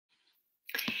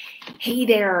Hey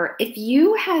there, if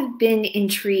you have been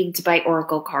intrigued by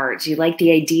Oracle cards, you like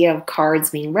the idea of cards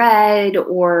being read,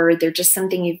 or they're just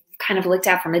something you've kind of looked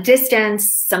at from a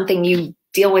distance, something you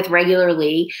deal with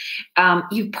regularly,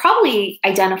 you've probably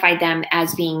identified them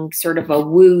as being sort of a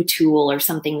woo tool or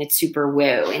something that's super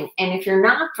woo. And if you're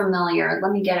not familiar,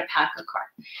 let me get a pack of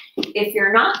cards. If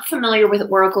you're not familiar with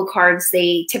Oracle cards,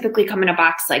 they typically come in a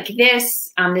box like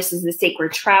this. This is the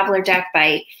Sacred Traveler deck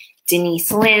by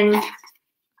Denise Linn.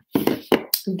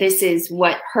 This is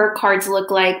what her cards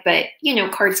look like, but you know,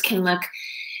 cards can look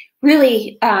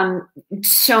really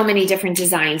so many different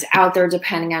designs out there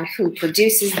depending on who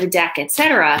produces the deck,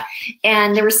 etc.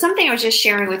 And there was something I was just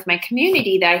sharing with my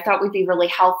community that I thought would be really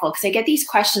helpful, because I get these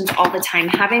questions all the time.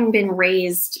 Having been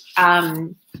raised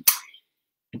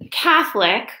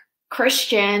Catholic,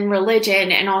 Christian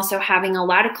religion, and also having a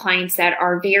lot of clients that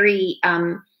are very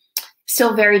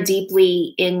still very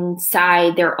deeply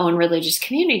inside their own religious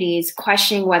communities,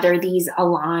 questioning whether these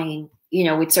align, you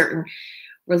know, with certain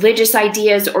religious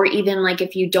ideas, or even like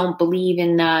if you don't believe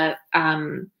in the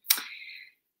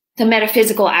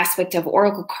metaphysical aspect of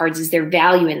Oracle cards, is there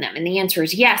value in them? And the answer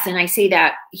is yes. And I say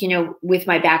that, you know, with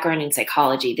my background in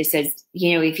psychology, this says,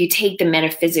 you know, if you take the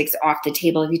metaphysics off the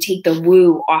table, if you take the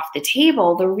woo off the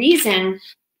table, the reason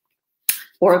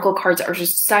Oracle cards are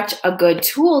just such a good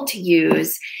tool to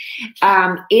use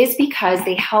is because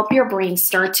they help your brain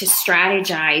start to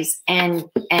strategize and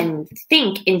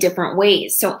think in different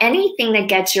ways. So anything that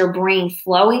gets your brain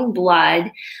flowing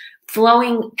blood,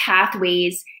 flowing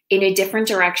pathways in a different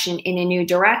direction, in a new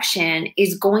direction,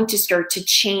 is going to start to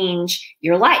change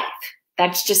your life.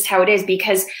 That's just how it is.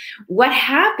 Because what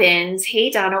happens,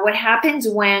 hey Donna, what happens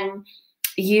when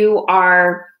you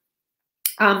are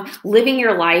living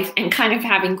your life and kind of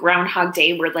having Groundhog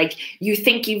Day, where like you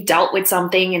think you've dealt with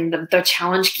something and the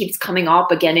challenge keeps coming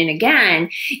up again and again,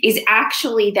 is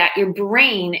actually that your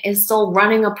brain is still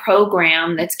running a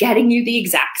program that's getting you the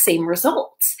exact same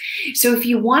results. So if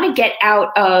you want to get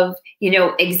out of, you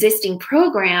know, existing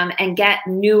program and get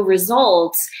new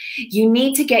results, you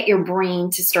need to get your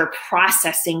brain to start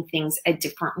processing things a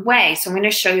different way. So I'm going to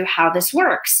show you how this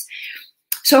works.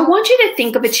 So I want you to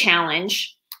think of a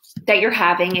challenge that you're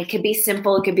having. It could be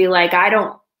simple. It could be like, I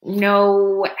don't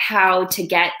know how to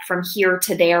get from here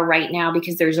to there right now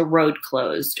because there's a road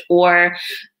closed, or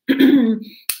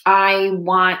I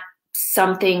want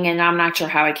something and I'm not sure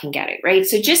how I can get it, right?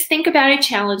 So just think about a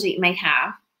challenge that you might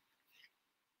have.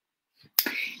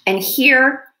 And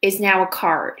here is now a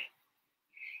card.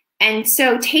 And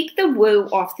so take the woo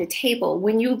off the table.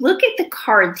 When you look at the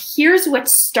card, here's what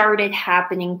started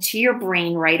happening to your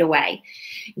brain right away.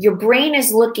 Your brain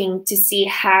is looking to see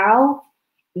how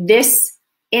this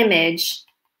image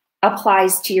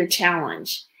applies to your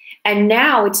challenge. And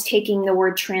now it's taking the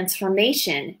word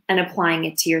transformation and applying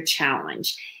it to your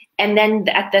challenge. And then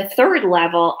at the third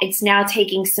level, it's now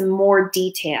taking some more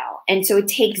detail. And so it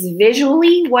takes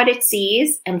visually what it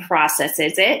sees and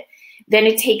processes it. Then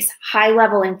it takes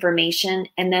high-level information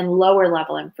and then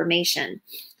lower-level information.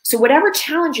 So whatever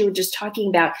challenge you were just talking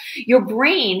about, your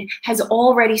brain has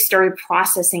already started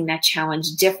processing that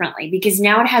challenge differently, because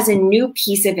now it has a new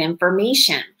piece of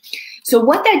information. So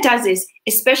what that does is,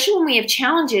 especially when we have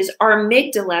challenges, our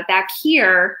amygdala back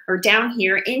here or down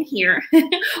here, in here,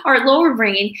 our lower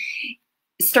brain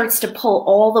starts to pull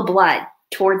all the blood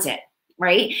towards it,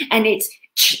 right? And it's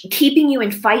keeping you in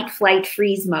fight, flight,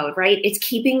 freeze mode, right? It's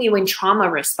keeping you in trauma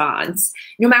response,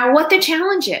 no matter what the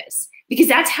challenge is, because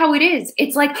that's how it is.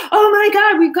 It's like, oh my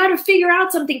God, we've got to figure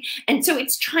out something. And so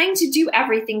it's trying to do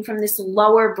everything from this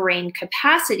lower brain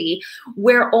capacity,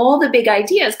 where all the big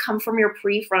ideas come from your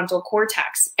prefrontal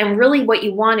cortex. And really what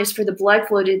you want is for the blood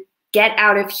flow to get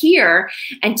out of here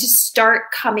and to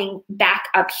start coming back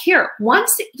up here.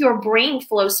 Once your brain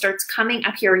flow starts coming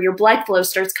up here, your blood flow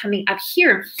starts coming up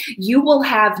here, you will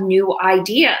have new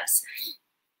ideas.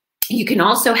 You can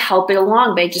also help it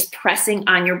along by just pressing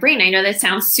on your brain. I know that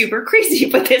sounds super crazy,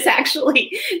 but this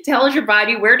actually tells your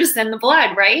body where to send the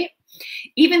blood, right?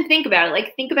 Even think about it.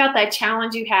 Like, think about that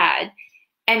challenge you had.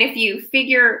 And if you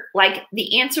figure like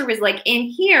the answer was like in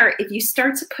here, if you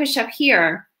start to push up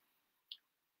here,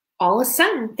 all of a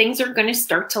sudden things are going to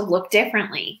start to look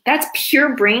differently. That's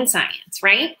pure brain science,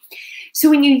 right? So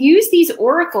when you use these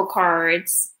Oracle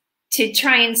cards to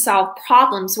try and solve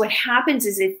problems, what happens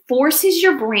is it forces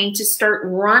your brain to start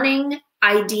running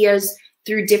ideas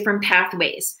through different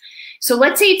pathways. So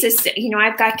let's say it's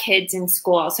I've got kids in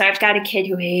school. So I've got a kid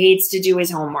who hates to do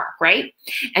his homework, right?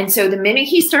 And so the minute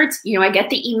he starts, I get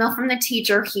the email from the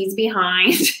teacher, he's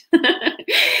behind.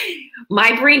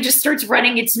 My brain just starts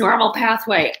running its normal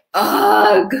pathway.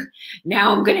 Ugh,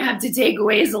 now I'm going to have to take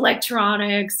away his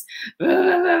electronics,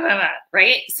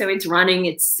 right? So it's running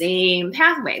its same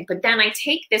pathway. But then I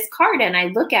take this card and I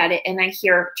look at it and I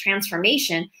hear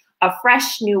transformation, a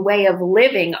fresh new way of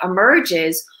living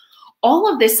emerges. All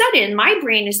of a sudden, my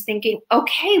brain is thinking,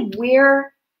 okay,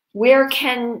 where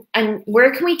can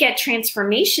we get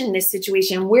transformation in this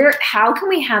situation? How can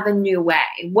we have a new way?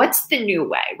 What's the new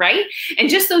way, right? And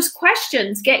just those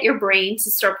questions get your brain to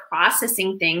start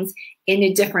processing things in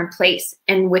a different place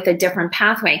and with a different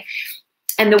pathway.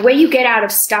 And the way you get out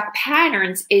of stuck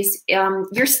patterns is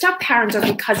your stuck patterns are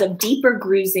because of deeper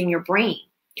grooves in your brain.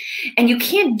 And you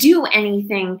can't do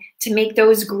anything to make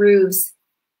those grooves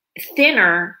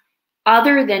thinner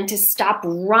other than to stop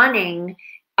running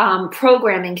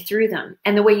programming through them.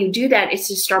 And the way you do that is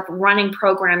to start running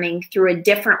programming through a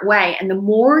different way. And the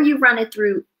more you run it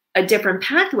through a different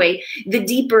pathway, the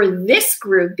deeper this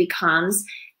groove becomes.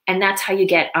 And that's how you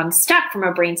get unstuck from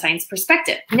a brain science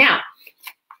perspective. Now,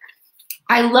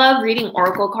 I love reading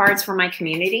oracle cards for my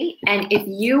community. And if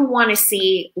you want to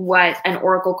see what an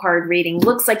oracle card reading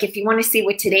looks like, if you want to see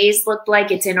what today's looked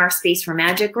like, it's in our Space for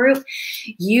Magic group.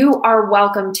 You are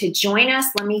welcome to join us.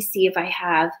 Let me see if I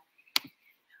have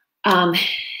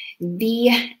the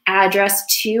address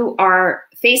to our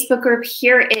Facebook group.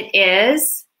 Here it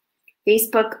is,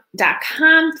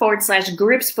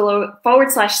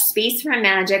 facebook.com/groups/space for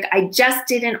magic. I just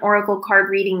did an oracle card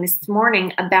reading this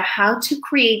morning about how to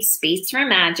create space for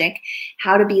magic,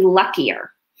 how to be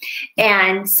luckier.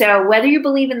 And so whether you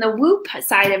believe in the woo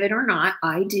side of it or not,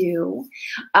 I do.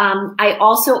 I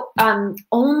also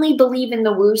only believe in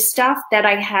the woo stuff that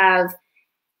I have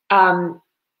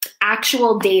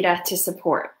actual data to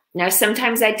support. Now,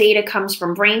 sometimes that data comes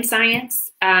from brain science,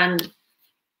 and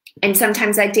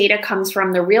sometimes that data comes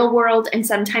from the real world, and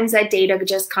sometimes that data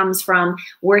just comes from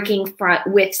working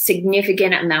with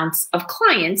significant amounts of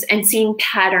clients and seeing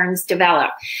patterns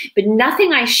develop. But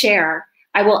nothing I share,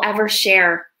 I will ever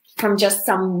share from just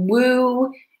some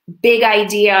woo big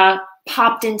idea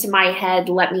popped into my head,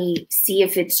 let me see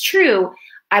if it's true.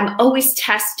 I'm always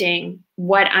testing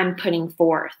what I'm putting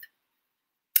forth.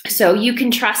 So you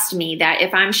can trust me that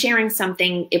if I'm sharing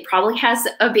something, it probably has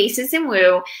a basis in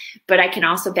woo, but I can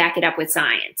also back it up with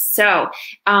science. So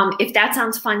if that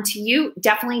sounds fun to you,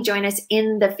 definitely join us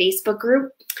in the Facebook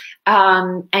group.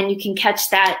 And you can catch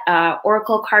that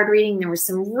oracle card reading. There was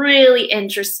some really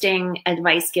interesting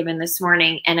advice given this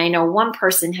morning. And I know one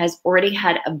person has already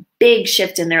had a big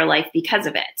shift in their life because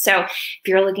of it. So if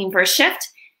you're looking for a shift,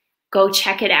 go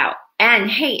check it out.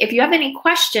 And hey, if you have any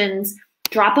questions,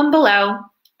 drop them below.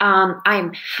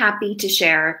 I'm happy to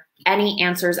share any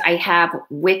answers I have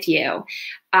with you.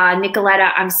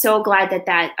 Nicoletta, I'm so glad that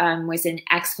that was an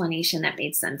explanation that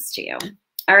made sense to you.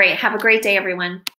 All right, have a great day, everyone.